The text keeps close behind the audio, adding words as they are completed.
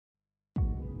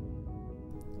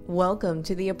Welcome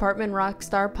to the Apartment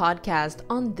Rockstar podcast.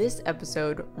 On this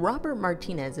episode, Robert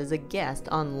Martinez is a guest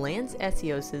on Lance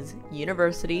Essihos'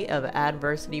 University of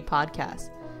Adversity podcast.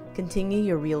 Continue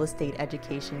your real estate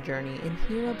education journey and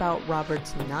hear about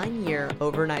Robert's 9-year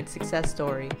overnight success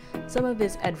story, some of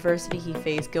his adversity he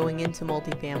faced going into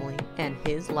multifamily, and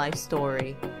his life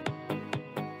story.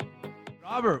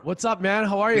 Robert, what's up, man?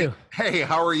 How are you? Hey,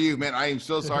 how are you, man? I am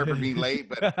so sorry for being late,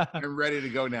 but I'm ready to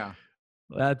go now.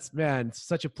 That's, man, it's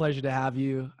such a pleasure to have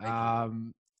you.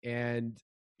 And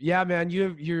yeah, man,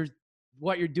 you're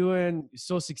what you're doing is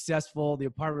so successful. The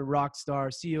Apartment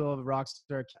Rockstar, CEO of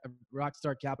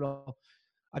Rockstar Capital.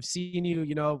 I've seen you,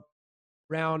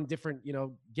 around different,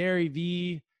 Gary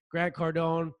V, Grant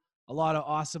Cardone, a lot of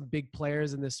awesome big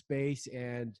players in this space.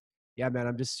 And yeah, man,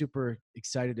 I'm just super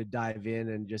excited to dive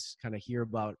in and just kind of hear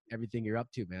about everything you're up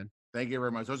to, man. Thank you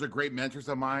very much. Those are great mentors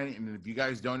of mine. And if you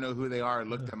guys don't know who they are,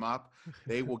 look them up.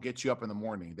 They will get you up in the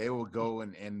morning. They will go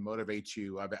and motivate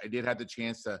you. I did have the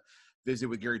chance to visit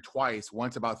with Gary twice,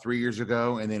 once about 3 years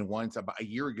ago, and then once about a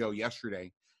year ago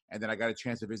yesterday. And then I got a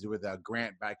chance to visit with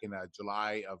Grant back in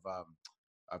July of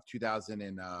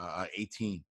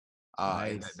 2018.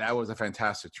 Nice. That was a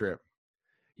fantastic trip.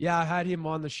 Yeah, I had him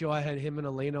on the show. I had him and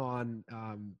Elena on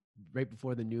right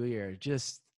before the new year.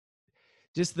 Just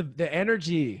the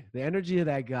energy of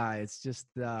that guy. It's just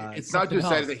it's not just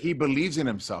that he believes in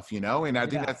himself, and I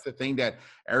think that's the thing that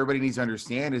everybody needs to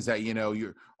understand is that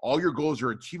all your goals are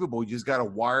achievable. You just got to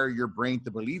wire your brain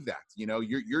to believe that.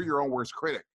 You're your own worst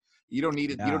critic. You don't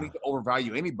need it. You don't need to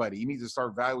overvalue anybody. You need to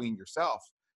start valuing yourself.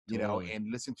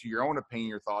 And listen to your own opinion,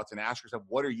 your thoughts, and ask yourself,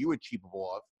 what are you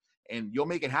achievable of? And you'll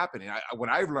make it happen. And what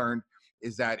I've learned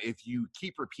is that if you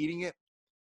keep repeating it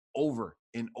over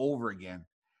and over again,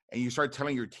 and you start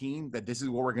telling your team that this is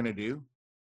what we're going to do,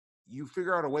 you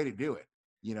figure out a way to do it.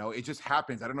 It just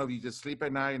happens. I don't know if you just sleep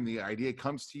at night and the idea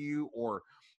comes to you, or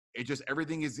it just,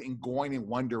 everything is going in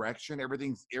one direction.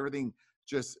 Everything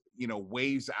just,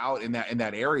 waves out in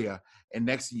that area. And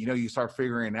next thing you know, you start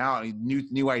figuring out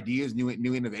new ideas, new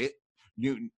innovation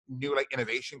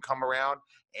come around,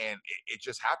 and it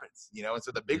just happens, And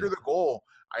so the bigger the goal,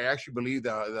 I actually believe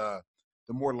the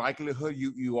more likelihood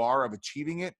you are of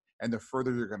achieving it, and the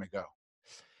further you're going to go.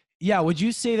 Yeah. Would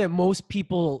you say that most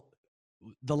people,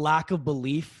 the lack of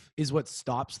belief is what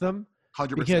stops them?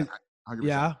 100%. 100%.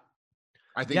 Yeah.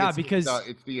 I think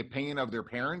it's the opinion of their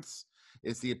parents.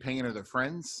 It's the opinion of their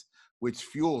friends, which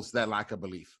fuels that lack of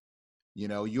belief.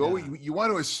 Always, you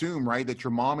want to assume, right, that your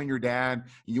mom and your dad,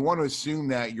 you want to assume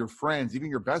that your friends,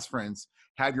 even your best friends,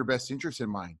 have your best interest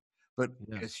in mind. But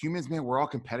as humans, man, we're all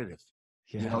competitive.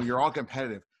 Yeah. You're all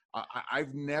competitive.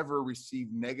 I've never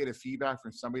received negative feedback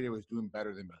from somebody that was doing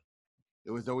better than me.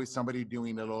 It was always somebody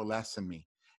doing a little less than me,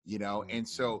 And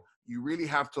so you really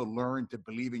have to learn to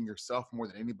believe in yourself more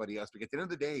than anybody else. Because at the end of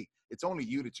the day, it's only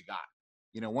you that you got.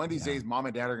 One of these days, mom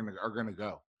and dad are gonna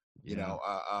go.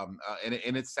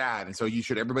 And it's sad. And so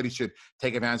everybody should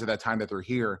take advantage of that time that they're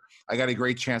here. I got a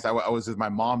great chance. I was with my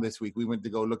mom this week. We went to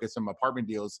go look at some apartment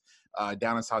deals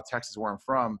down in South Texas, where I'm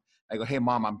from. I go, hey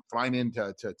mom, I'm flying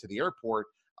into the airport.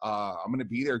 I'm going to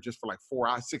be there just for like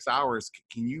 6 hours.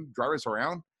 Can you drive us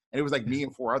around? And it was like me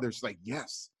and 4 others. She's like,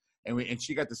 yes. And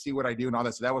she got to see what I do and all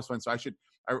that. So that was fun. So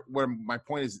my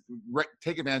point is,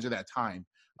 take advantage of that time.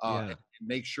 And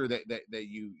make sure that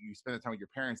you spend the time with your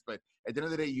parents. But at the end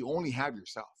of the day, you only have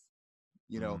yourself.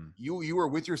 You were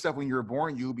with yourself when you were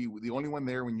born. You'll be the only one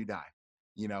there when you die.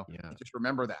 Just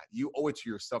remember that. You owe it to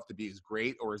yourself to be as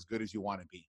great or as good as you want to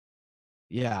be.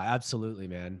 Yeah, absolutely,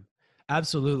 man.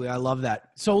 Absolutely. I love that.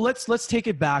 So let's take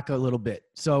it back a little bit.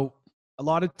 So a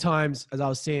lot of times, as I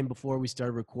was saying before we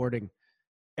started recording,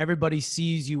 everybody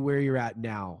sees you where you're at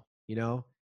now,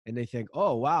 and they think,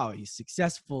 oh, wow, he's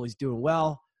successful. He's doing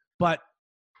well. But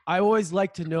I always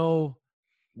like to know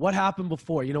what happened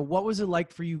before. What was it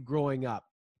like for you growing up?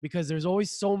 Because there's always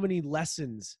so many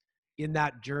lessons in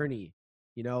that journey,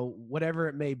 whatever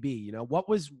it may be. What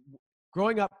was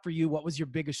growing up for you? What was your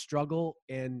biggest struggle?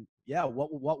 And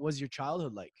what was your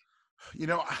childhood like?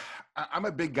 I'm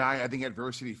a big guy. I think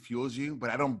adversity fuels you, but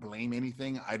I don't blame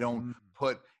anything. I don't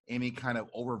put any kind of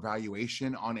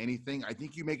overvaluation on anything. I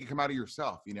think you make it come out of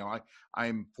yourself.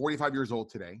 I'm 45 years old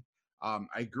today.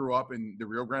 I grew up in the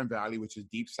Rio Grande Valley, which is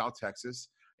deep South Texas.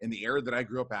 In the area that I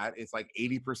grew up at, it's like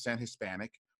 80%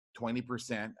 Hispanic,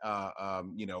 20%,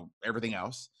 everything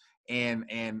else. And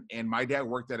my dad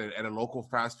worked at a local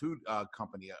fast food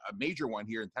company, a major one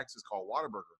here in Texas called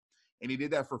Whataburger. And he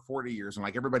did that for 40 years. And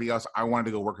like everybody else, I wanted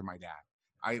to go work with my dad.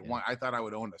 I thought I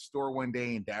would own a store one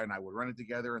day, and dad and I would run it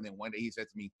together. And then one day he said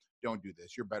to me, don't do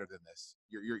this. You're better than this.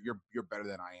 You're better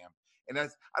than I am. And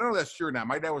I don't know if that's true now.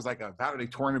 My dad was like a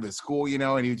valedictorian of his school,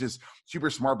 and he was just super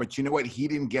smart. But you know what? He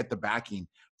didn't get the backing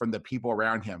from the people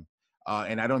around him.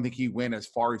 And I don't think he went as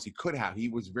far as he could have. He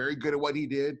was very good at what he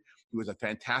did. He was a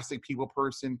fantastic people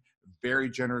person, very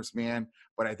generous man.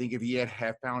 But I think if he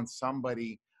had found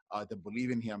somebody to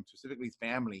believe in him, specifically his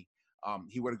family,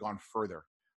 he would have gone further.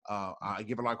 I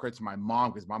give a lot of credit to my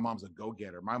mom because my mom's a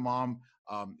go-getter. My mom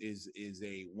is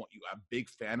a big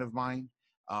fan of mine,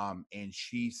 and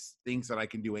she thinks that I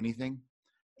can do anything,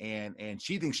 and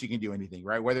she thinks she can do anything,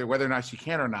 right? Whether or not she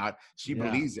can or not, she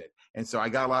believes it. And so I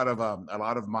got a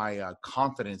lot of my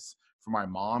confidence from my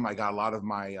mom. I got a lot of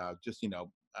my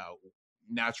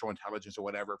natural intelligence or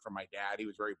whatever from my dad. He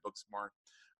was very book smart.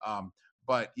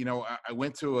 But I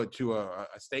went to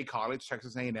a state college,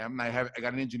 Texas A&M, and I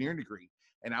got an engineering degree.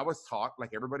 And I was taught, like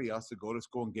everybody else, to go to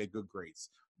school and get good grades.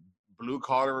 Blue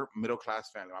collar, middle class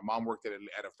family. My mom worked at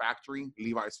a factory,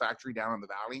 Levi's factory down in the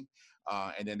valley,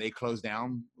 and then they closed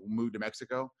down, moved to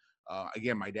Mexico.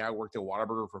 Again, my dad worked at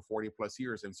Whataburger for 40 plus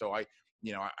years, and so I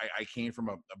came from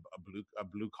a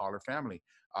blue collar family.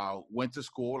 Went to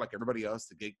school like everybody else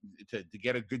to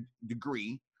get a good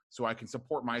degree so I can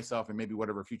support myself and maybe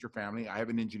whatever future family. I have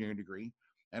an engineering degree,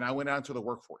 and I went out to the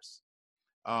workforce.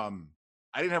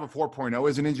 I didn't have a 4.0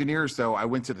 as an engineer, so I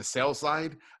went to the sales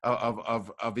side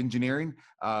of engineering,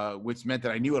 which meant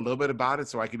that I knew a little bit about it,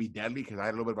 so I could be deadly because I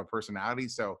had a little bit of a personality.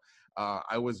 So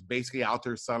I was basically out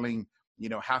there selling,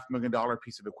 $500,000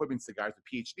 piece of equipment to guys with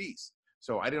PhDs.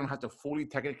 So I didn't have to fully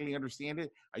technically understand it.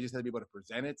 I just had to be able to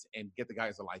present it and get the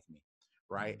guys to like me,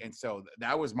 right? And so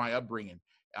that was my upbringing.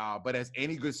 But as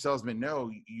any good salesman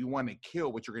know, you want to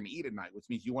kill what you're going to eat at night, which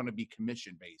means you want to be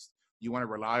commission based. You want to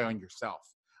rely on yourself.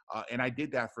 And I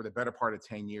did that for the better part of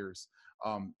 10 years.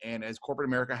 And as corporate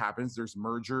America happens, there's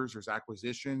mergers, there's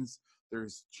acquisitions,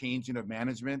 there's changing of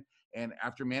management. And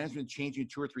after management changing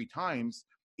 2 or 3 times,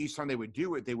 each time they would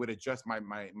do it, they would adjust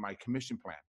my commission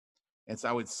plan. And so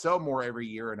I would sell more every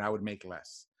year and I would make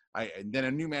less. And then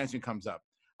a new management comes up.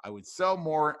 I would sell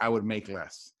more, I would make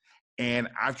less. And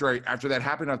after that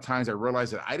happened at times, I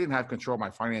realized that I didn't have control of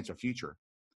my financial future.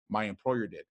 My employer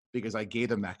did, because I gave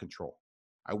them that control.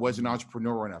 I wasn't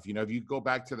entrepreneurial enough. If you go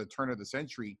back to the turn of the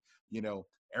century,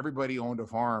 everybody owned a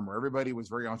farm or everybody was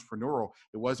very entrepreneurial.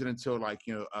 It wasn't until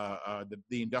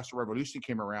the Industrial Revolution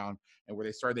came around and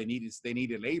where they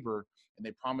needed labor, and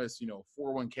they promised,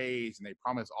 401ks, and they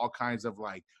promised all kinds of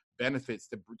like benefits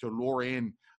to lure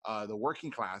in the working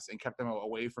class and kept them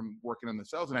away from working on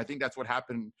themselves. And I think that's what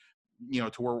happened,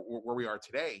 to where we are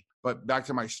today. But back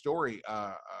to my story,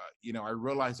 I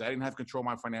realized I didn't have control of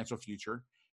my financial future.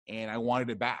 And I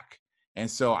wanted it back. And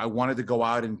so I wanted to go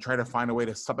out and try to find a way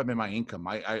to supplement my income.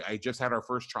 I just had our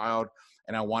first child,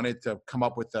 and I wanted to come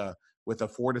up with a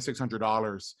 $400 to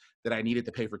 $600 that I needed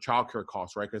to pay for childcare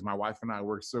costs, right? Because my wife and I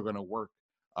were still going to work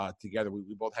together.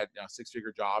 We both had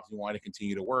 6-figure jobs. We wanted to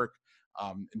continue to work.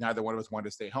 Neither one of us wanted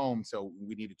to stay home, so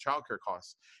we needed childcare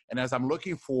costs. And as I'm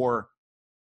looking for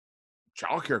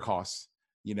childcare costs,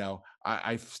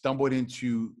 I stumbled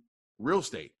into real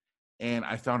estate. And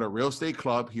I found a real estate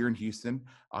club here in Houston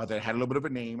that had a little bit of a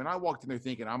name. And I walked in there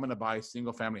thinking, I'm going to buy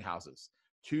single family houses,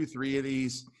 2, 3 of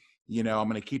these. I'm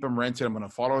going to keep them rented. I'm going to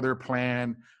follow their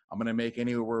plan. I'm going to make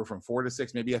anywhere from $4,000 to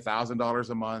 $6,000, maybe $1,000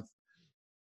 a month.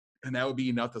 And that would be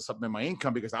enough to supplement my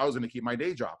income because I was going to keep my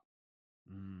day job,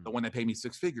 the one that paid me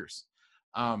 6 figures.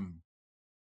 There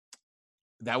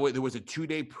was a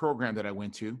 2-day program that I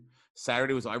went to.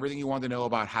 Saturday was everything you wanted to know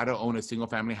about how to own a single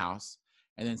family house.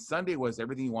 And then Sunday was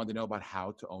everything you wanted to know about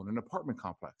how to own an apartment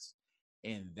complex.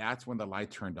 And that's when the light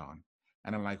turned on.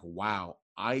 And I'm like, wow,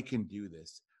 I can do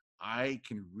this. I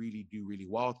can really do really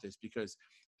well at this, because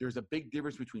there's a big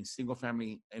difference between single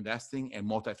family investing and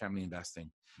multifamily investing.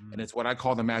 And it's what I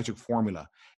call the magic formula.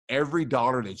 Every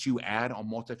dollar that you add on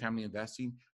multifamily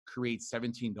investing creates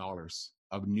 $17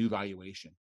 of new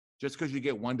valuation. Just because you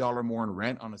get $1 more in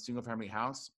rent on a single family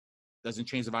house doesn't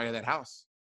change the value of that house,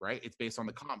 right? It's based on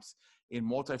the comps. In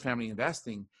multifamily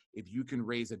investing, if you can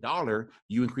raise $1,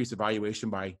 you increase the valuation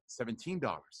by $17.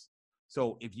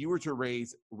 So if you were to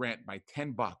raise rent by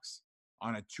 $10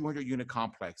 on a 200 unit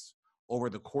complex over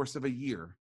the course of a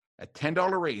year, a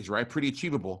 $10 raise, right? Pretty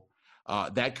achievable.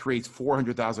 That creates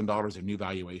 $400,000 in new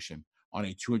valuation on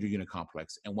a 200 unit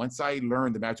complex. And once I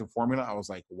learned the magic formula, I was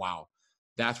like, wow,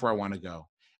 that's where I want to go.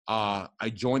 I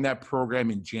joined that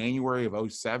program in January of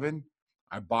 2007.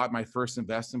 I bought my first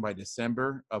investment by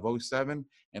December of 2007.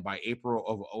 And by April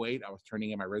of 2008, I was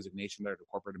turning in my resignation letter to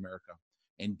corporate America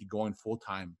and going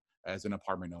full-time as an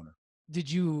apartment owner.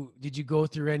 Did you go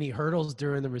through any hurdles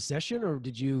during the recession, or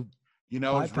did you?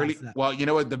 It's really, well, you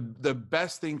know what, the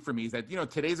best thing for me is that,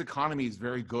 today's economy is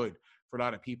very good for a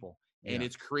lot of people. And Yeah.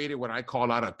 it's created what I call a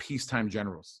lot of peacetime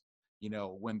generals.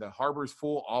 When the harbor's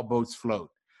full, all boats float.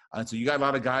 And so you got a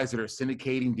lot of guys that are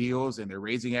syndicating deals and they're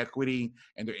raising equity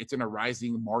and it's in a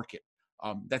rising market.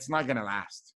 That's not going to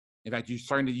last. In fact,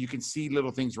 you can see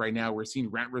little things right now. We're seeing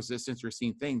rent resistance. We're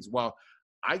seeing things. Well,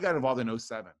 I got involved in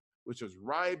 '07, which was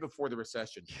right before the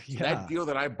recession. So that deal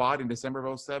that I bought in December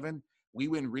of '07, we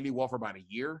went really well for about a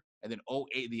year. And then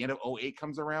 '08, the end of '08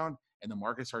 comes around and the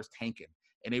market starts tanking.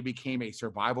 And it became a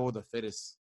survival of the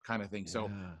fittest kind of thing.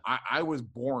 So I was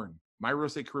born, my real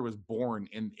estate career was born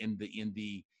in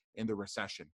the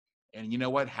recession. And you know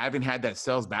what? Having had that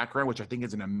sales background, which I think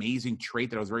is an amazing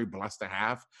trait that I was very blessed to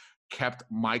have, kept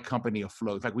my company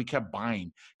afloat. In fact, we kept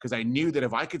buying because I knew that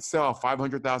if I could sell a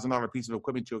 $500,000 piece of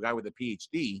equipment to a guy with a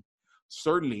PhD,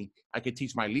 certainly I could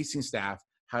teach my leasing staff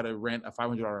how to rent a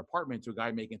 $500 apartment to a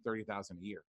guy making $30,000 a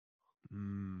year.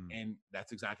 And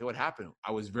that's exactly what happened.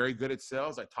 I was very good at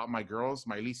sales. I taught my girls,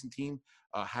 my leasing team,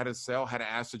 how to sell, how to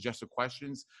ask suggestive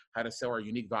questions, how to sell our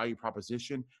unique value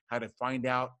proposition, how to find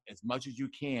out as much as you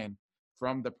can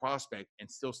from the prospect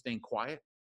and still staying quiet.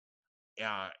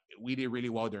 We did really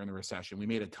well during the recession. We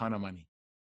made a ton of money.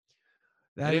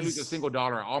 I didn't lose a single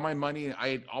dollar. All my money that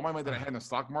I had in the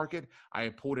stock market, I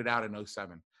pulled it out in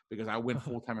 '07 because I went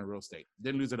full-time in real estate.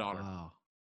 Didn't lose a dollar. Wow.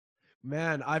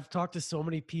 Man, I've talked to so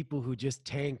many people who just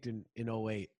tanked in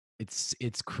 '08.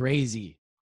 It's crazy.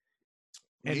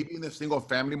 Maybe in the single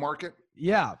family market.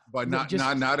 Yeah. But not in the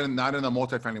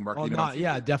multifamily market.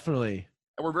 Oh, definitely.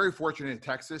 And we're very fortunate in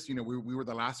Texas. We were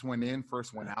the last one in,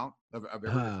 first one out of every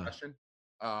recession.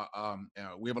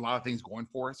 We have a lot of things going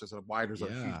for us. There's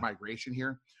a huge migration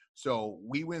here. So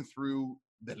we went through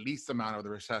the least amount of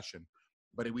the recession,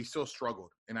 but we still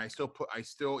struggled. And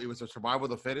it was a survival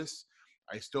of the fittest.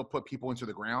 I still put people into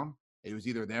the ground. It was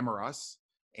either them or us.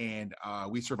 And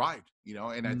we survived,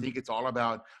 and I think it's all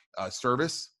about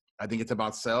service. I think it's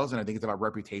about sales, and I think it's about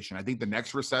reputation. I think the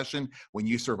next recession, when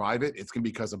you survive it, it's going to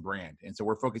be because of brand. And so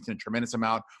we're focusing a tremendous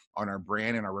amount on our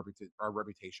brand and our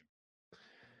reputation.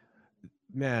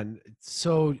 Man, it's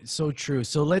so true.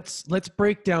 So let's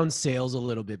break down sales a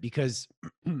little bit because,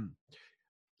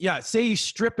 say you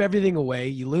strip everything away,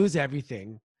 you lose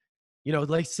everything.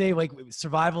 Say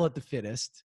survival of the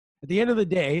fittest. At the end of the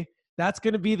day, that's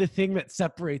going to be the thing that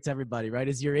separates everybody, right?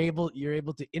 Is you're able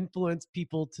to influence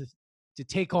people to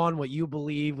take on what you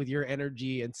believe with your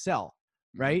energy and sell,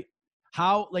 right?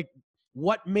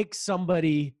 What makes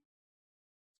somebody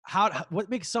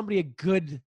a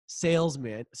good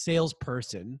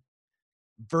salesperson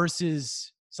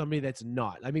versus somebody that's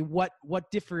not? I mean,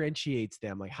 what differentiates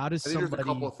them? Like, how does somebody? There's a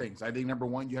couple of things. I think number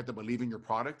one, you have to believe in your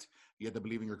product. You have to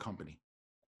believe in your company.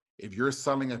 If you're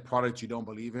selling a product you don't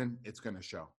believe in, it's going to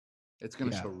show. It's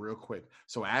going to show real quick.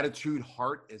 So attitude,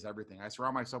 heart is everything. I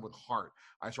surround myself with heart.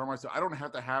 I don't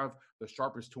have to have the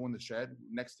sharpest tool in the shed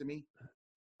next to me.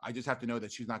 I just have to know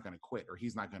that she's not going to quit or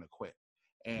he's not going to quit.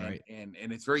 And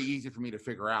it's very easy for me to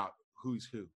figure out who's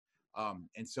who.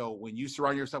 And so when you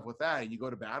surround yourself with that and you go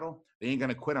to battle, they ain't going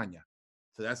to quit on you.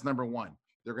 So that's number one.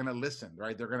 They're going to listen,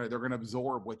 right? They're going to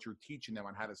absorb what you're teaching them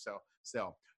on how to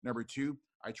sell. Number two,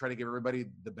 I try to give everybody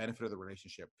the benefit of the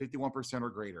relationship, 51%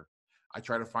 or greater. I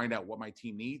try to find out what my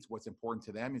team needs, what's important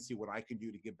to them, and see what I can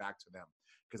do to give back to them.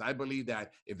 Because I believe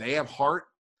that if they have heart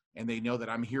and they know that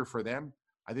I'm here for them,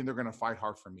 I think they're going to fight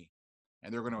hard for me.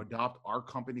 And they're going to adopt our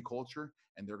company culture,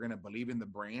 and they're going to believe in the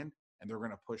brand, and they're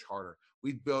going to push harder.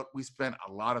 We spent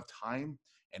a lot of time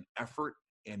and effort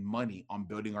and money on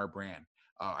building our brand.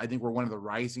 I think we're one of the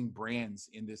rising brands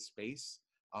in this space.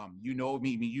 You know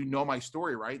me, you know my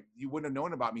story, right? You wouldn't have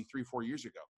known about me 3-4 years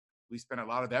ago. We spent a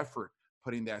lot of effort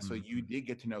putting that, so you did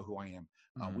get to know who I am.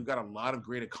 We've got a lot of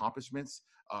great accomplishments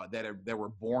that were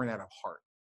born out of heart,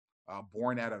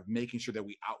 born out of making sure that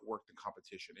we outwork the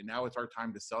competition. And now it's our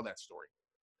time to sell that story.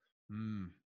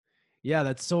 Yeah,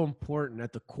 that's so important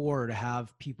at the core, to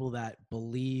have people that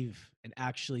believe and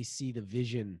actually see the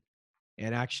vision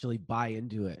and actually buy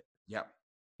into it. Yep.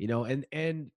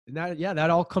 And that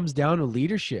all comes down to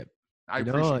leadership. I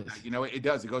appreciate that. It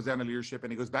does. It goes down to leadership,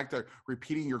 and it goes back to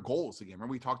repeating your goals again.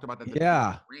 Remember we talked about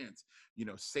that? Brands,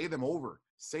 say them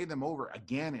over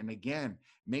again and again.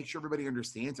 Make sure everybody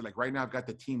understands it. Like right now, I've got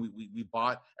the team.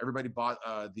 Everybody bought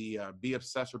the Be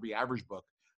Obsessed or Be Average book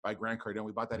by Grant Cardone.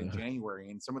 We bought that in January,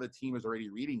 and some of the team is already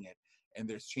reading it, and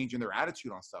they're changing their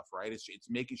attitude on stuff, right? It's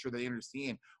making sure they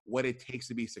understand what it takes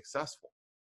to be successful,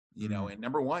 and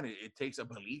number one, it takes a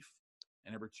belief,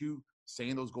 and number two,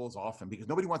 saying those goals often, because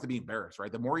nobody wants to be embarrassed,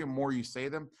 right? The more you say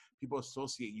them, people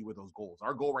associate you with those goals.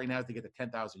 Our goal right now is to get to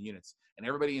 10,000 units, and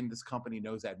everybody in this company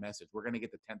knows that message. We're going to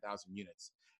get to 10,000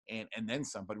 units and then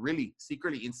some, but really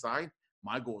secretly inside,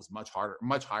 My goal is much harder,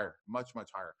 much higher, much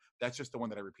higher. That's just the one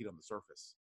that I repeat on the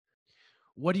surface.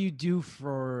 What do you do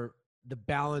for the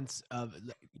balance of,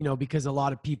 because a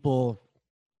lot of people,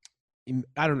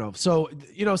 I don't know. So,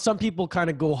 some people kind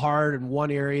of go hard in one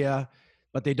area,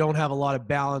 but they don't have a lot of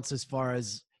balance as far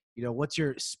as, what's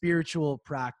your spiritual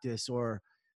practice, or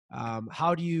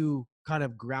how do you kind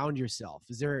of ground yourself?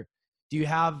 Do you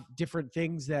have different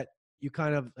things that you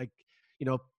kind of like,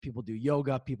 people do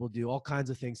yoga, people do all kinds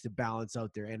of things to balance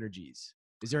out their energies.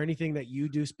 Is there anything that you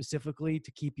do specifically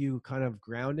to keep you kind of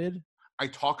grounded? I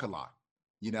talk a lot.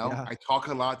 Yeah. I talk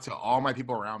a lot to all my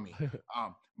people around me.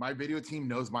 My video team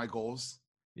knows my goals.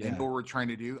 They know what we're trying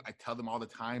to do. I tell them all the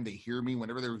time. They hear me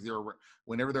whenever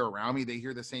they're around me. They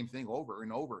hear the same thing over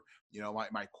and over.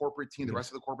 My corporate team, the rest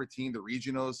of the corporate team, the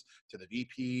regionals, to the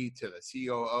VP, to the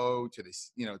COO, to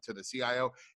the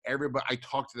CIO. Everybody, I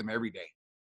talk to them every day.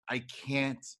 I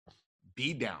can't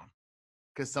be down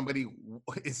because somebody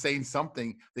is saying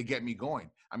something to get me going.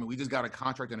 I mean, we just got a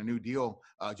contract and a new deal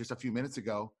just a few minutes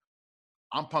ago.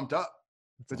 I'm pumped up.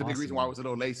 That's a big reason why I was a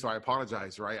little late, so I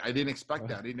apologize, right? I didn't expect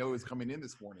that. I didn't know it was coming in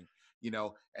this morning,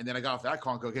 and then I got off that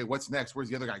call and go, okay, what's next? Where's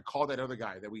the other guy? Call that other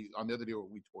guy that on the other deal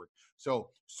we toured.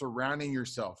 So surrounding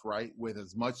yourself, right, with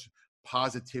as much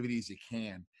positivity as you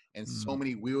can, and so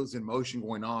many wheels in motion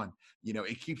going on,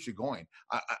 it keeps you going.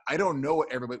 I don't know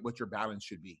what your balance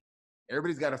should be.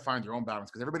 Everybody's got to find their own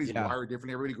balance because everybody's wired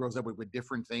differently. Everybody grows up with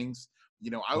different things.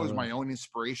 I was my own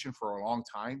inspiration for a long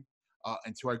time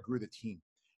until I grew the team.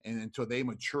 And until they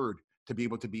matured to be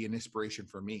able to be an inspiration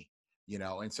for me,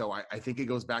 and so I think it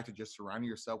goes back to just surrounding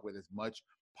yourself with as much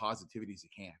positivity as you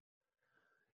can.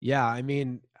 Yeah. I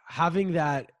mean, having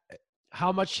that,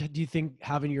 how much do you think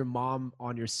having your mom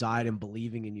on your side and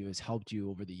believing in you has helped you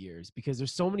over the years? Because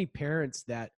there's so many parents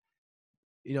that,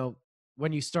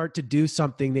 when you start to do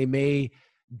something, they may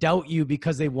doubt you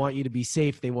because they want you to be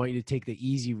safe. They want you to take the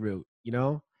easy route,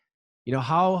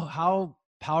 how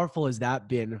powerful has that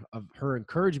been of her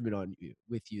encouragement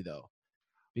with you though?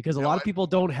 Because a lot of people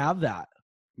don't have that.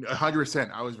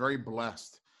 100%. I was very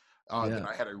blessed that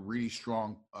I had a really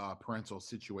strong parental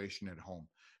situation at home.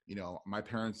 My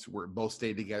parents both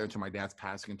stayed together until my dad's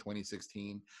passing in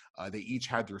 2016. They each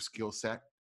had their skill set.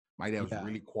 My dad was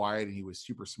really quiet and he was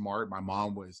super smart. My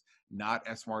mom was not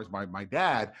as smart as my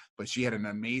dad, but she had an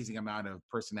amazing amount of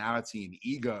personality and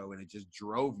ego, and it just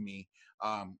drove me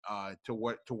to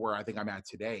where I think I'm at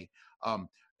today.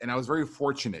 And I was very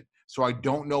fortunate. So I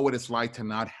don't know what it's like to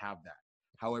not have that.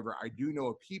 However, I do know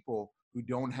of people who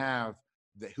don't have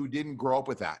that, who didn't grow up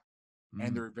with that,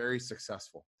 and they're very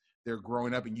successful. They're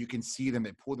growing up and you can see them,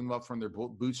 they pull them up from their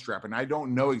bootstrap. And I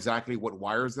don't know exactly what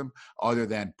wires them other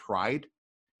than pride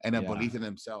and a belief in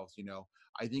themselves.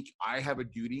 I think I have a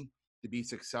duty to be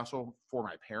successful for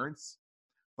my parents,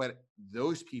 but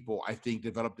those people, I think,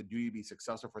 develop the duty to be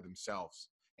successful for themselves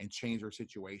and change their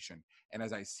situation. And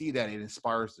as I see that, it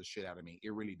inspires the shit out of me.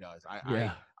 It really does.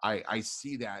 I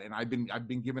see that. And I've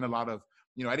been given a lot of,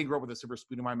 I didn't grow up with a silver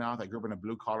spoon in my mouth. I grew up in a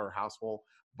blue collar household,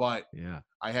 but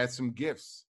I had some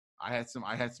gifts. I had some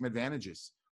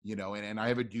advantages, and I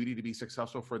have a duty to be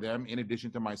successful for them in addition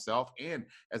to myself. And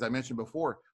as I mentioned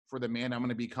before, for the man I'm going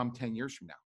to become 10 years from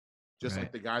now, just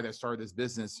like the guy that started this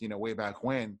business, way back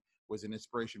when, was an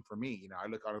inspiration for me. I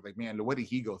look at it like, man, what did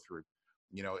he go through?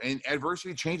 And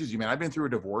adversity changes you, man. I've been through a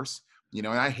divorce, and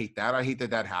I hate that. I hate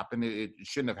that happened. It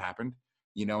shouldn't have happened,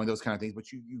 and those kind of things.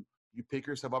 But you pick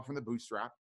yourself up from the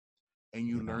bootstrap, and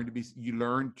you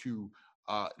learn to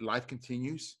life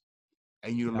continues,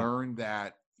 and you learn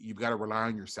that you've got to rely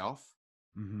on yourself,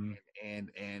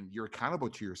 and you're accountable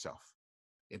to yourself.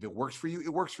 If it works for you, it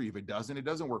works for you. If it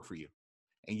doesn't work for you.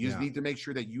 And you just need to make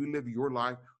sure that you live your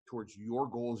life towards your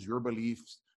goals, your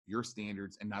beliefs, your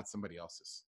standards, and not somebody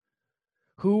else's.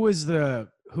 Who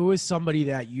is somebody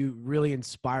that you really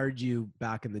inspired you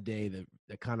back in the day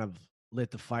that kind of lit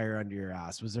the fire under your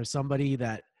ass? Was there somebody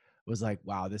that was like,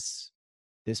 wow, this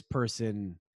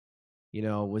person,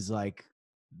 was like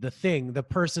the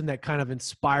person that kind of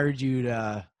inspired you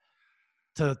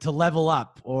to level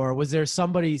up? Or was there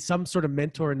some sort of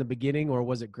mentor in the beginning, or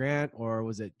was it Grant, or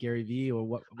was it Gary Vee, or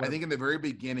what? I think in the very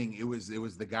beginning, it was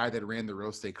the guy that ran the real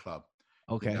estate club.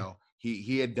 Okay.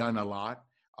 He had done a lot.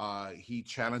 He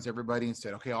challenged everybody and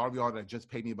said, okay, all of y'all that just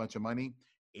paid me a bunch of money,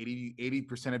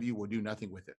 80% of you will do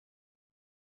nothing with it.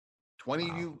 20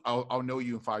 of you, I'll know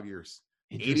you in 5 years.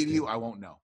 80 of you, I won't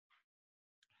know.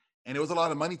 And it was a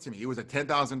lot of money to me. It was a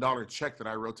 $10,000 check that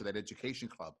I wrote to that education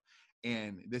club.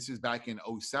 And this is back in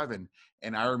 2007.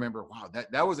 And I remember, wow,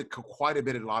 that was quite a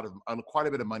bit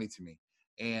of money to me.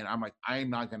 And I'm like, I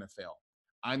am not going to fail.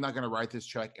 I'm not going to write this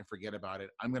check and forget about it.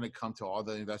 I'm going to come to all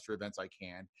the investor events I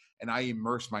can, and I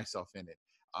immerse myself in it.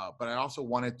 But I also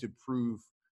wanted to prove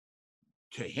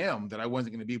to him that I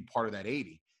wasn't going to be part of that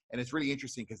 80. And it's really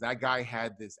interesting because that guy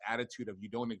had this attitude of you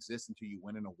don't exist until you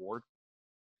win an award.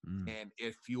 And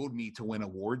it fueled me to win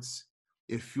awards.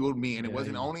 It fueled me. And it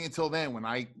wasn't only until then when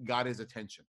I got his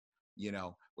attention, you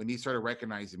know, when he started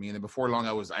recognizing me. And then before long,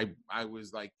 I was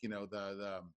like, you know,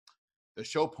 the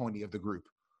show pony of the group,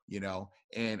 you know,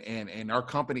 and our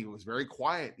company was very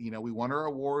quiet. You know, we won our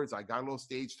awards. I got a little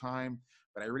stage time,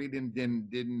 but I really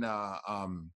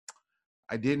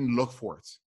I didn't look for it.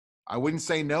 I wouldn't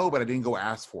say no, but I didn't go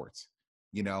ask for it,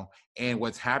 you know. And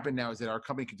what's happened now is that our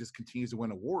company just continues to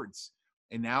win awards.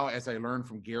 And now, as I learned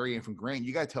from Gary and from Grant,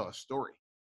 you got to tell a story,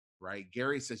 right?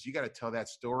 Gary says you got to tell that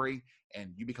story,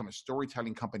 and you become a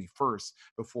storytelling company first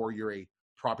before you're a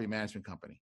property management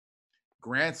company.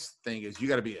 Grant's thing is you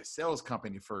got to be a sales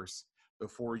company first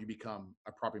before you become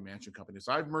a property management company.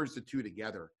 So I've merged the two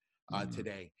together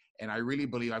today. And I really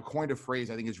believe, I've coined a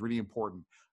phrase I think is really important.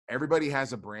 Everybody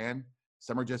has a brand.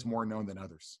 Some are just more known than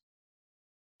others,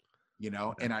 you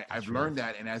know, and I've learned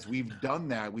that. And as we've done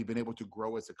that, we've been able to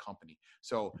grow as a company.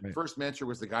 So first mentor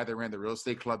was the guy that ran the real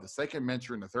estate club. The second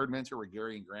mentor and the third mentor were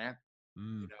Gary and Grant, you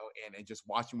know, and just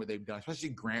watching what they've done, especially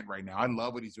Grant right now. I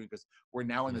love what he's doing because we're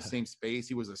now in the same space.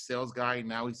 He was a sales guy.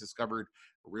 Now he's discovered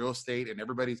real estate, and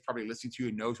everybody's probably listening to you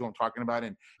and knows who I'm talking about.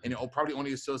 And it probably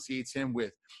only associates him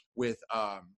with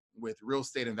real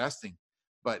estate investing.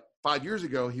 But 5 years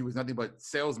ago, he was nothing but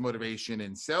sales motivation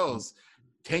and sales.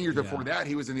 10 years before that,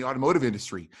 he was in the automotive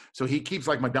industry. So he keeps,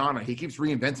 like Madonna, he keeps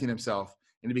reinventing himself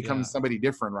and he becomes somebody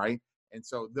different, right? And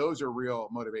so those are real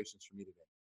motivations for me today.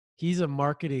 He's a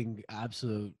marketing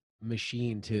absolute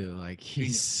machine too. Like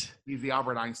he's the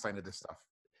Albert Einstein of this stuff.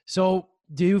 So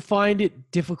do you find it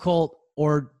difficult,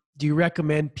 or do you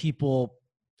recommend people,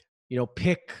 you know,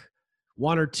 pick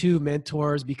one or two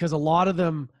mentors, because a lot of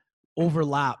them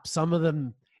overlap? Some of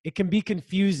them, it can be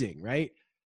confusing, right?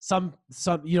 Some,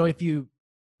 you know,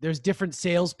 there's different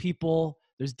salespeople,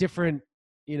 there's different,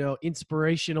 you know,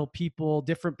 inspirational people,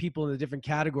 different people in the different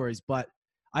categories. But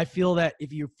I feel that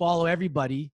if you follow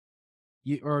everybody,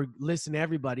 or listen to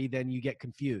everybody, then you get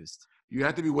confused. You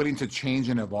have to be willing to change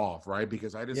and evolve, right?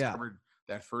 Because I discovered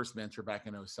that first mentor back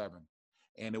in 2007,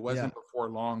 and it wasn't before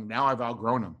long. Now I've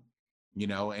outgrown him, you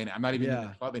know, and I'm not even in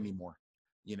the club anymore,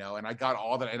 you know, and I got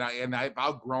all that, and I've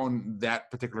outgrown that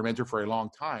particular mentor for a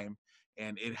long time.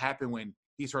 And it happened when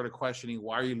he started questioning,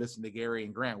 why are you listening to Gary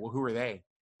and Grant? Well, who are they?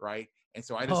 Right. And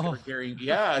so I discovered Gary.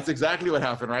 Yeah, that's exactly what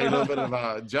happened. Right. A little bit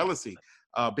of jealousy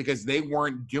because they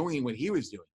weren't doing what he was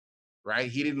doing.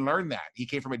 Right. He didn't learn that. He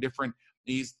came from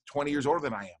he's 20 years older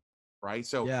than I am. Right.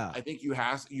 So I think you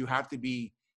have to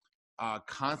be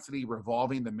constantly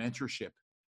revolving the mentorship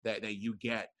that you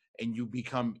get, and you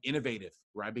become innovative.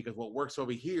 Right. Because what works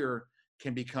over here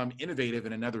can become innovative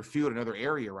in another field, another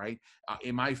area, right?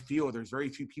 In my field, there's very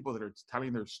few people that are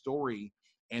telling their story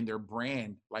and their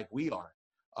brand like we are.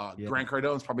 Grant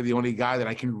Cardone is probably the only guy that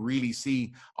I can really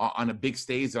see on a big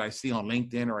stage that I see on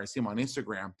LinkedIn or I see him on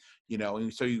Instagram, you know.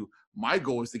 And so my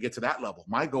goal is to get to that level.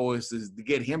 My goal is to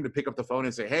get him to pick up the phone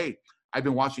and say, hey, I've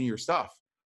been watching your stuff,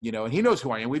 you know, and he knows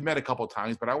who I am. We've met a couple of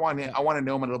times, but I want to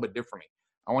know him a little bit differently.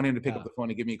 I want him to pick up the phone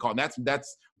and give me a call. And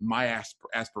that's my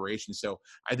aspiration. So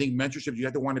I think mentorship, you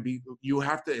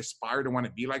have to aspire to want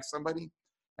to be like somebody,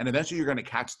 and eventually you're going to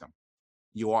catch them.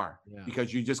 You are,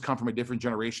 because you just come from a different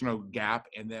generational gap.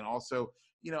 And then also,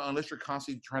 you know, unless you're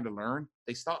constantly trying to learn,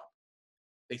 they stop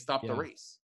the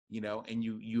race, you know, and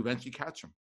you eventually catch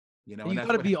them, you know. And you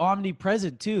got to be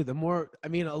omnipresent too.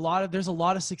 There's a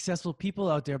lot of successful people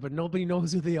out there, but nobody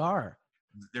knows who they are.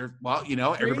 Well, you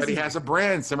know, everybody has a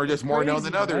brand. Some are just more known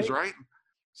than others, right?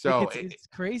 So it's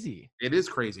crazy. It is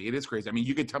crazy. It is crazy. I mean,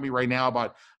 you could tell me right now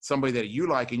about somebody that you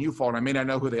like and you follow, and I may not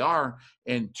know who they are.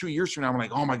 And 2 years from now, I'm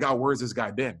like, oh my God, where's this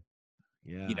guy been?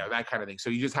 Yeah. You know, that kind of thing. So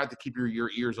you just have to keep your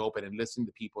ears open and listen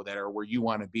to people that are where you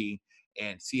want to be,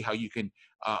 and see how you can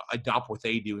adopt what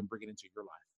they do and bring it into your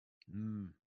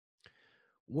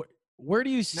life. Where do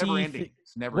you see? Never ending.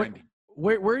 It's never ending.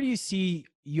 Where do you see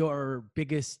your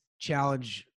biggest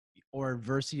challenge or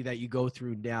adversity that you go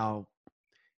through now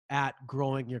at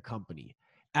growing your company,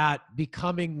 at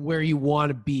becoming where you want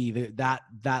to be, that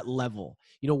level?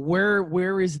 You know,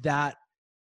 where is that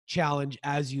challenge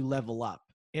as you level up?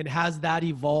 And has that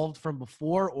evolved from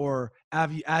before, or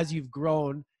as you've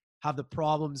grown, have the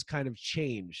problems kind of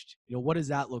changed? You know, what does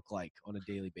that look like on a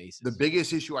daily basis? The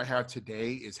biggest issue I have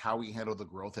today is how we handle the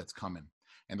growth that's coming.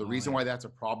 And the reason why that's a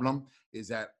problem is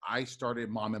that I started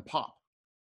mom and pop,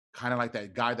 kind of like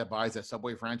that guy that buys that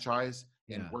Subway franchise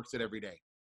and works it every day.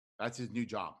 That's his new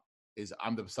job. Is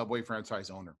I'm the Subway franchise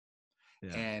owner.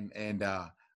 Yeah. And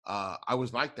I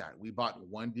was like that. We bought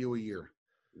one deal a year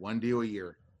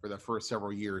for the first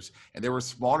several years. And there were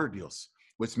smaller deals,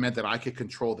 which meant that I could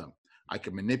control them. I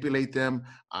could manipulate them.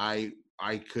 I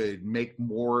could make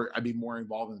more, I'd be more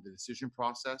involved in the decision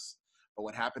process. But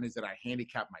what happened is that I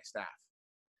handicapped my staff.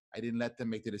 I didn't let them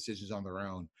make the decisions on their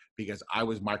own because I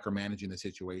was micromanaging the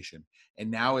situation. And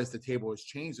now as the table has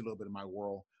changed a little bit in my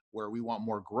world where we want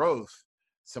more growth,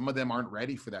 some of them aren't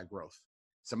ready for that growth.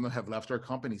 Some of them have left our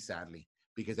company, sadly,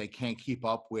 because they can't keep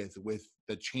up with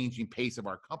the changing pace of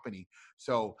our company.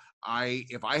 So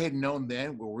if I had known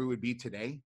then where we would be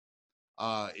today,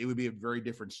 it would be a very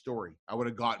different story. I would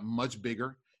have gotten much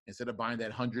bigger. Instead of buying that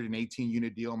 118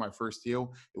 unit deal, my first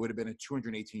deal, it would have been a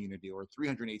 218 unit deal or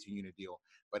 318 unit deal.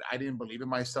 But I didn't believe in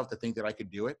myself to think that I could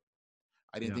do it.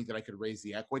 I didn't think that I could raise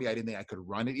the equity. I didn't think I could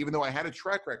run it, even though I had a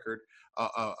track record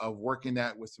of working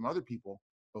that with some other people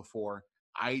before.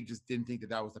 I just didn't think that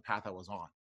that was the path I was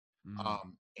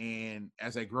on. And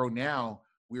as I grow now,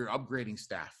 we're upgrading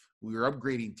staff. We're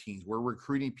upgrading teams. We're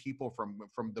recruiting people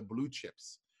from the blue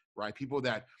chips, right? People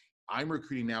that I'm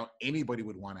recruiting now, anybody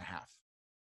would want to have.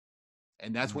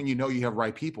 And that's when you know you have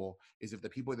right people, is if the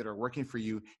people that are working for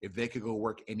you, if they could go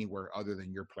work anywhere other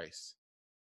than your place,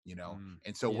 you know?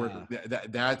 And so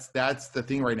that's the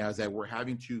thing right now, is that we're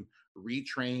having to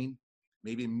retrain,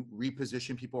 maybe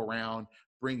reposition people around,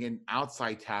 bring in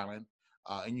outside talent.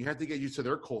 And you have to get used to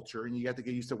their culture, and you have to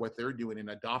get used to what they're doing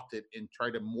and adopt it and try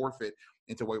to morph it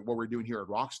into what we're doing here at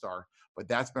Rockstar. But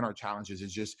that's been our challenges,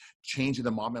 is just changing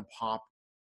the mom and pop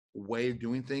way of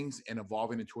doing things and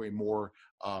evolving into a more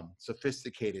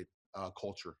sophisticated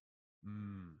culture.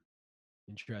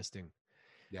 Interesting.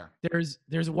 Yeah.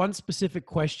 There's one specific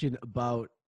question about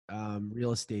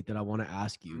real estate that I want to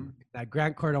ask you that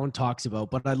Grant Cardone talks about,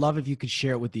 but I'd love if you could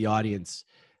share it with the audience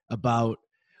about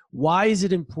why is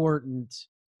it important,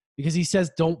 because he says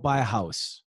don't buy a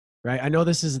house, right? I know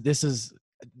this is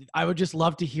I would just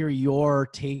love to hear your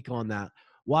take on that.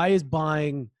 Why is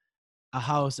buying a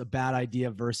house a bad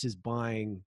idea versus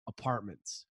buying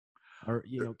apartments? Or,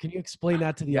 you know, can you explain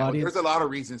that to the audience? Well, there's a lot of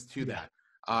reasons to that.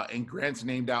 And Grant's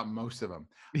named out most of them.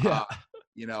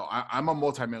 You know, I'm a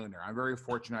multimillionaire. I'm very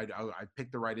fortunate. I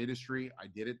picked the right industry. I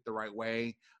did it the right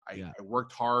way. I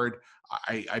worked hard.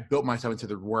 I built myself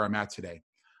into where I'm at today.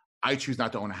 I choose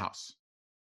not to own a house.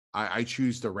 I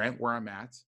choose to rent where I'm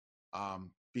at.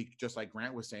 Just like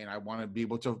Grant was saying, I want to be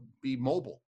able to be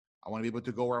mobile. I want to be able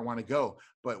to go where I want to go.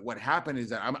 But what happened is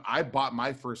that I bought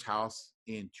my first house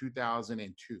in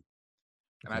 2002,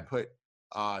 and I put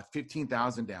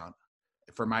 $15,000 down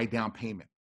for my down payment,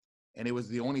 and it was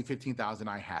the only $15,000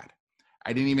 I had.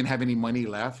 I didn't even have any money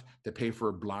left to pay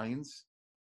for blinds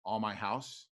on my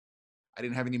house. I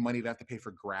didn't have any money left to pay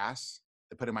for grass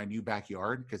to put in my new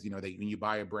backyard, because you know that when you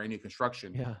buy a brand new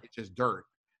construction, it's just dirt,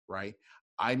 right?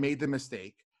 I made the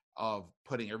mistake of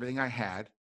putting everything I had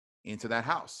into that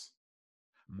house.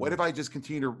 What if I just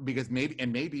continue to, because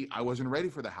maybe I wasn't ready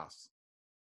for the house.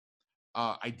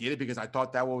 I did it because I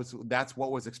thought that's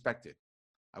what was expected.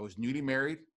 I was newly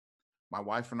married. My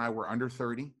wife and I were under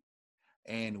 30,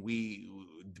 and we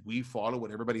followed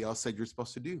what everybody else said you're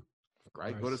supposed to do,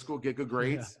 right? Go to school, get good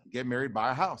grades, get married,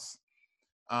 buy a house.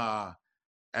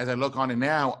 As I look on it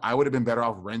now, I would have been better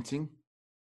off renting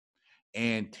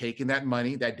and taking that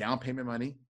money, that down payment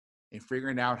money, and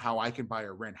figuring out how I can buy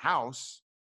a rent house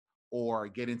or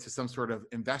get into some sort of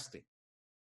investing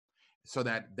so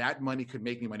that money could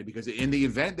make me money. Because in the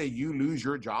event that you lose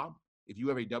your job, if you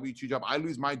have a W-2 job, I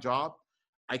lose my job,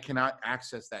 I cannot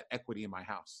access that equity in my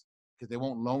house because they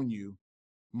won't loan you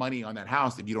money on that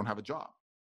house if you don't have a job.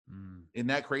 Isn't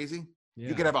that crazy?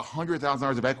 You could have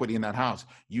 $100,000 of equity in that house.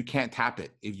 You can't tap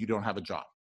it if you don't have a job.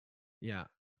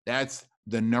 That's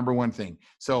the number one thing.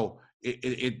 So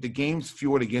the game's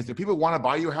fueled against it. People want to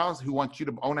buy you a house, who want you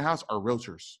to own a house, are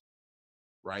realtors,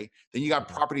 right? Then you got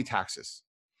property taxes.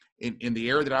 In the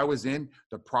area that I was in,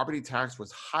 the property tax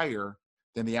was higher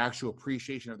than the actual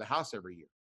appreciation of the house every year.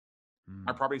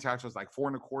 My property tax was like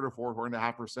 4.25%,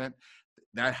 4.5%.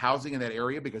 That housing in that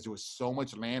area, because there was so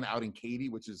much land out in Katy,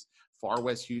 which is far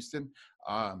west Houston,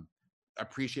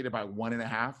 appreciated by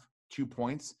 1.5, 2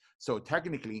 points. So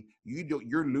technically,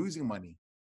 you're losing money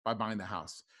by buying the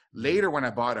house. Later, when I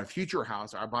bought a future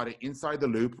house, I bought it inside the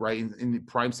loop, right in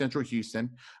prime central Houston,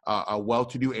 a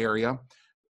well-to-do area.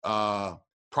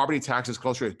 Property tax is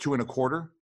closer to 2.25,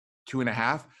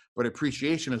 2.5, but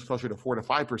appreciation is closer to 4 to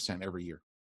 5% every year.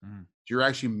 So you're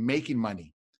actually making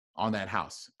money on that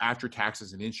house after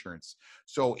taxes and insurance.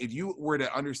 So if you were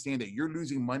to understand that you're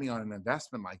losing money on an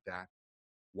investment like that,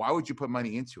 why would you put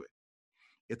money into it?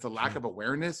 It's a lack of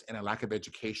awareness and a lack of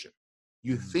education.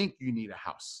 You think you need a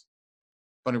house,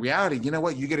 but in reality, you know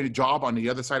what? You get a job on the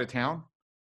other side of town.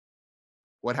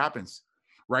 What happens?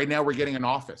 Right now, we're getting an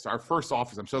office, our first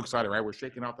office. I'm so excited, right? We're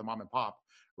shaking out the mom and pop,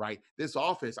 right? This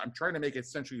office, I'm trying to make it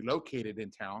centrally located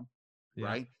in town,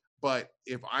 right? But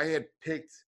if I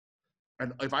picked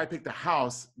a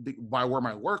house by where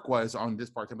my work was on this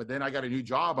part, but then I got a new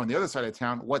job on the other side of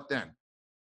town, what then?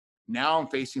 Now I'm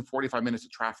facing 45 minutes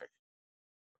of traffic.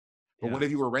 But what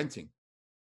if you were renting?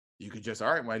 You could just,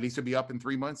 all right, my lease will be up in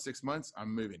 3 months, 6 months,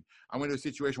 I'm moving. I went to a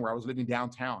situation where I was living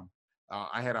downtown.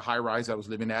 I had a high rise I was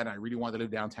living at, and I really wanted to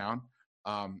live downtown.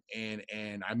 And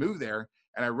I moved there,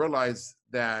 and I realized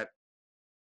that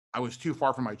I was too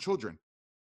far from my children.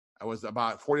 I was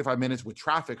about 45 minutes with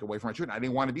traffic away from my children. I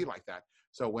didn't want to be like that.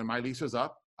 So when my lease was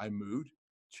up, I moved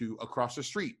to across the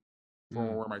street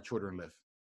from where my children live.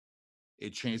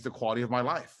 It changed the quality of my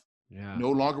life. Yeah. No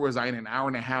longer was I in an hour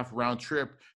and a half round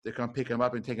trip to come pick him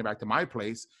up and take him back to my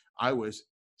place. I was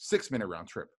 6-minute round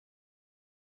trip.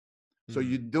 So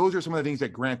those are some of the things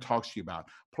that Grant talks to you about.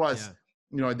 Plus,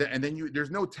 and then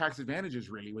there's no tax advantages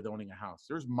really with owning a house.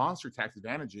 There's monster tax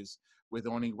advantages with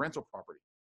owning rental property.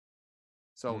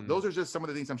 So those are just some of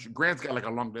the things. I'm sure Grant's got like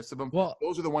a long list of them. Well,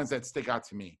 those are the ones that stick out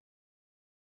to me.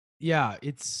 Yeah,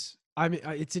 it's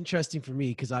interesting for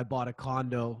me because I bought a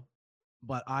condo,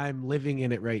 but I'm living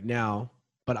in it right now.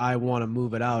 But I want to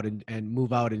move it out and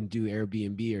move out and do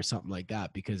Airbnb or something like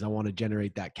that because I want to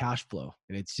generate that cash flow.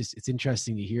 And it's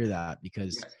interesting to hear that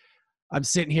because I'm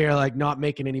sitting here like not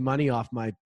making any money off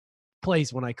my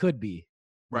place when I could be.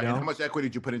 Right. And how much equity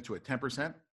did you put into it?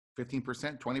 10%,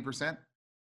 15%, 20%?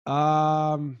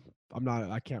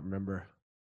 I can't remember.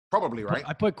 Probably, right?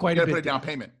 I put quite a bit. Put a down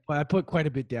payment. But I put quite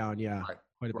a bit down. Yeah. Right.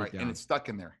 Quite a bit down. And it's stuck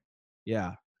in there.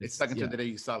 Yeah. It's stuck until the day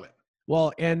you sell it.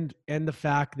 Well, and the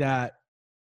fact that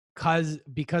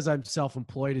because I'm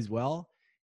self-employed as well,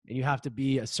 and you have to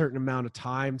be a certain amount of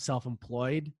time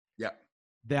self-employed. Yeah.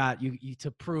 That you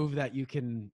to prove that you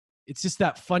can. It's just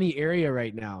that funny area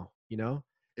right now, you know.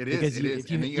 It is. Because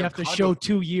you have to show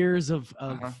 2 years of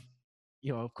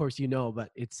of course but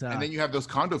it's and then you have those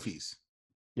condo fees.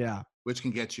 Yeah. Which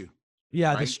can get you.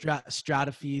 Yeah, right? The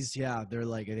strata fees. Yeah, they're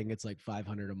like I think it's like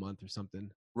 $500 a month or something.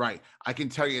 Right. I can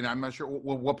tell you, and I'm not sure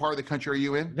what part of the country are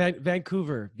you in?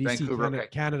 Vancouver, BC, Vancouver,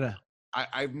 Canada.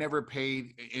 I've never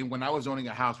paid. And when I was owning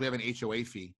a house, we have an HOA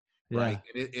fee, right?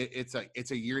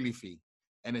 It's a yearly fee,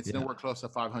 and it's nowhere close to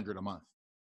 $500 a month.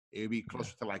 It would be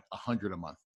closer to like $100 a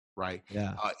month, right?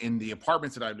 Yeah. In the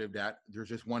apartments that I lived at, there's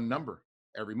just one number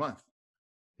every month,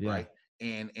 right?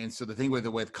 And so the thing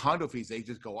with condo fees, they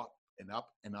just go up and up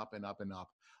and up and up and up.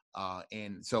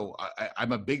 And so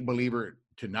I'm a big believer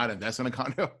to not invest in a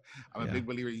condo. I'm a big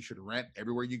believer you should rent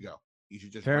everywhere you go. You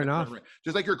should just rent.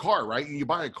 Just like your car, right? You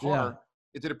buy a car,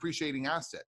 it's a depreciating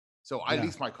asset. So I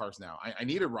lease my cars now. I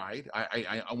need a ride.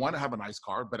 I want to have a nice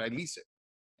car, but I lease it.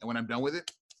 And when I'm done with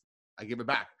it, I give it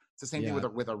back. It's the same thing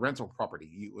with a rental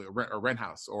property, a rent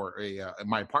house or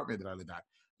my apartment that I live at.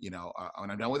 When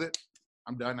I'm done with it,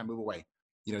 I'm done. I move away.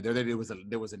 There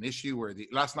was an issue where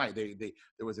last night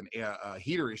there was a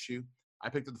heater issue. I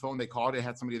picked up the phone. They called. They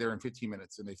had somebody there in 15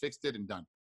 minutes, and they fixed it and done.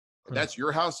 If that's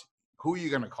your house, who are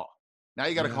you going to call? Now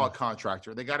you got to call a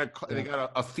contractor. They got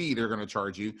a fee they're going to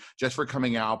charge you just for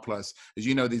coming out. Plus, as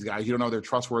you know, these guys, you don't know if they're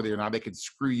trustworthy or not. They could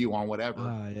screw you on whatever.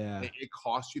 It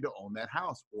costs you to own that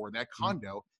house or that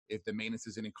condo if the maintenance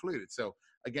isn't included. So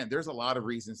again, there's a lot of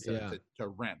reasons to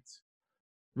rent.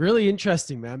 Really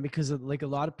interesting, man, because like a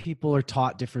lot of people are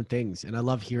taught different things, and I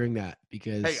love hearing that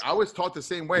because I was taught the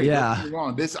same way. Yeah, don't get me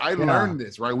wrong. I learned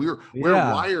this, right? We're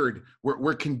wired,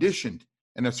 we're conditioned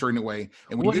in a certain way,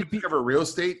 and when you discover real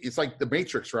estate, it's like the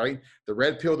Matrix, right? The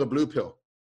red pill, the blue pill,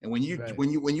 and when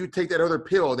you take that other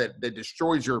pill that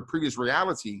destroys your previous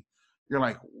reality, you're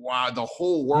like, wow, the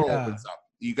whole world opens up.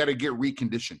 You got to get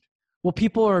reconditioned. Well,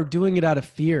 people are doing it out of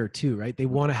fear too, right? They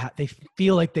want to they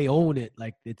feel like they own it,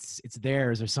 like it's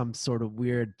theirs or some sort of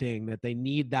weird thing that they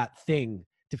need that thing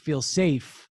to feel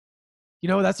safe.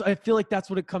 I feel like that's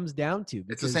what it comes down to.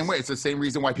 It's the same way. It's the same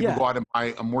reason why people go out and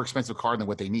buy a more expensive car than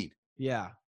what they need. Yeah.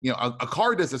 A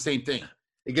car does the same thing.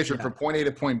 It gets you from point A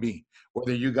to point B.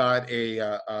 Whether you got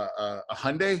a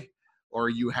Hyundai or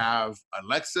you have a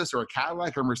Lexus or a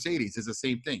Cadillac or Mercedes, it's the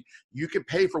same thing. You can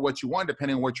pay for what you want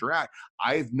depending on what you're at.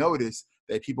 I've noticed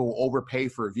that people will overpay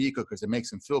for a vehicle because it makes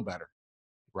them feel better,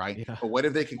 right? Yeah. But what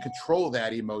if they can control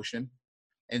that emotion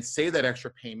and save that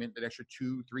extra payment, that extra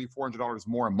 $200, $300, $400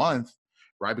 more a month,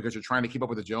 right? Because you're trying to keep up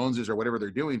with the Joneses or whatever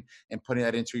they're doing, and putting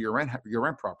that into your rent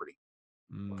property,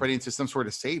 putting into some sort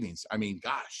of savings. I mean,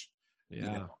 gosh, we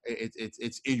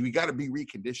got to be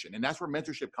reconditioned, and that's where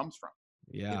mentorship comes from.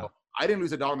 Yeah. You know, I didn't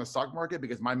lose $1 in the stock market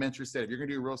because my mentor said, if you're going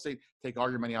to do real estate, take all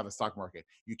your money out of the stock market.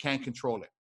 You can't control it.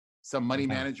 Some money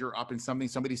manager up in something,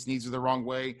 somebody sneezes the wrong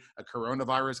way, a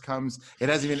coronavirus comes. It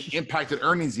hasn't even impacted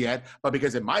earnings yet, but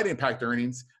because it might impact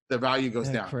earnings, the value goes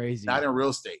down. Crazy. Not in real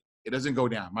estate. It doesn't go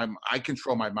down. I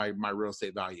control my real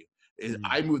estate value.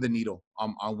 I move the needle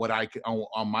on what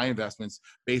on my investments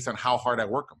based on how hard I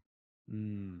work them.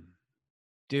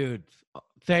 Dude,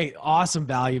 awesome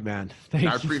value, man. Thank you.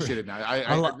 I appreciate it.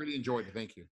 I really enjoyed it.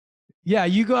 Thank you. Yeah,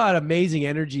 you got amazing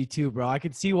energy too, bro. I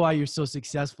can see why you're so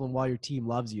successful and why your team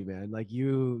loves you, man. Like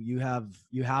you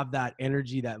have that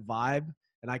energy, that vibe,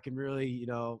 and I can really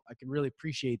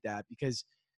appreciate that because,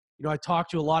 I talk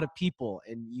to a lot of people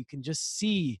and you can just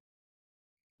see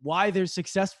why they're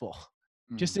successful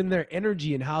just in their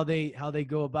energy and how they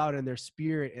go about and their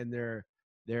spirit and their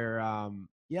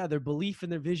belief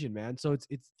and their vision, man. So it's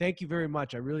thank you very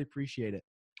much. I really appreciate it.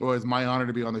 Well, it's my honor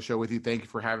to be on the show with you. Thank you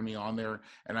for having me on there.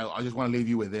 And I just want to leave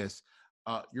you with this.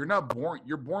 You're not born.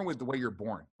 You're born with the way you're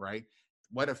born, right?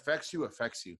 What affects you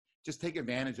affects you. Just take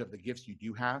advantage of the gifts you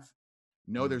do have.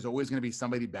 Know there's always going to be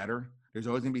somebody better. There's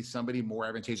always going to be somebody more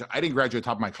advantageous. I didn't graduate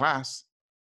top of my class,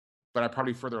 but I'm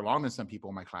probably further along than some people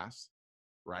in my class,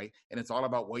 right? And it's all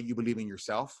about what you believe in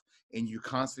yourself and you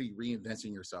constantly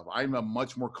reinventing yourself. I'm a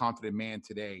much more confident man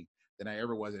today than I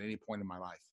ever was at any point in my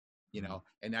life.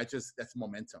 And that's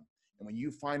momentum. And when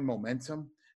you find momentum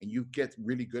and you get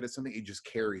really good at something, it just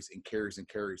carries and carries and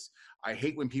carries. I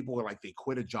hate when people are like, they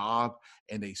quit a job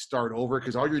and they start over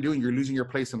because all you're doing, you're losing your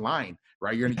place in line,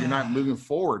 right? You're not moving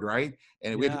forward, right?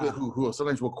 And we have people who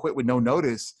sometimes will quit with no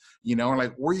notice, and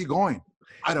like, where are you going?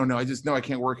 I don't know. I just know I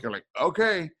can't work here. Like,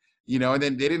 okay, and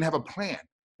then they didn't have a plan.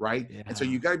 Right. Yeah. And so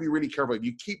you got to be really careful. If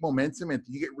you keep momentum and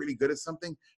you get really good at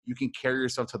something, you can carry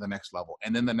yourself to the next level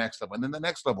and then the next level and then the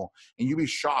next level. And you'll be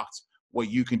shocked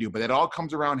what you can do. But it all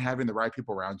comes around having the right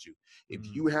people around you. If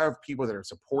you have people that are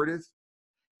supportive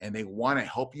and they want to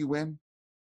help you win,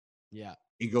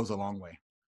 it goes a long way.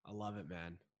 I love it,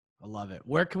 man. I love it.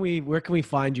 Where can we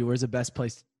find you? Where's the best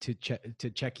place to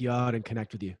check you out and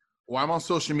connect with you? Well, I'm on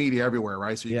social media everywhere,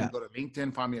 right? So you can go to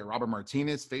LinkedIn, find me at Robert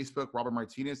Martinez, Facebook, Robert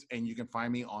Martinez, and you can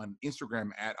find me on Instagram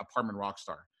at Apartment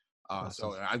Rockstar.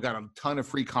 Awesome. So I've got a ton of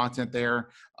free content there.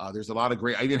 There's a lot of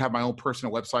great, I even have my own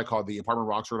personal website called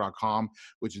theapartmentrockstar.com,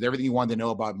 which is everything you want to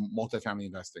know about multifamily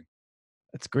investing.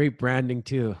 That's great branding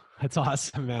too. That's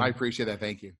awesome, man. I appreciate that.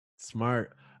 Thank you.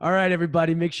 Smart. All right,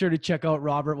 everybody, make sure to check out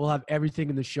Robert. We'll have everything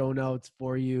in the show notes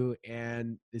for you.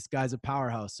 And this guy's a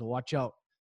powerhouse, so watch out.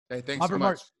 Hey, thanks Robert so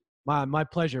much. My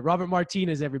pleasure. Robert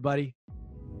Martinez, everybody.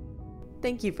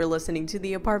 Thank you for listening to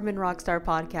the Apartment Rockstar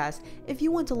podcast. If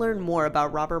you want to learn more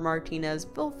about Robert Martinez,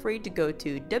 feel free to go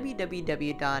to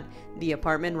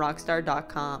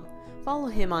www.theapartmentrockstar.com. Follow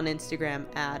him on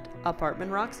Instagram at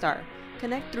Apartment Rockstar.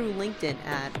 Connect through LinkedIn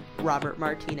at Robert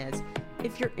Martinez.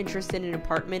 If you're interested in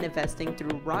apartment investing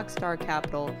through Rockstar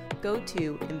Capital, go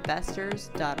to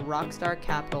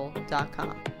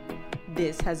investors.rockstarcapital.com.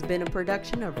 This has been a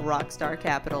production of Rockstar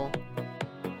Capital.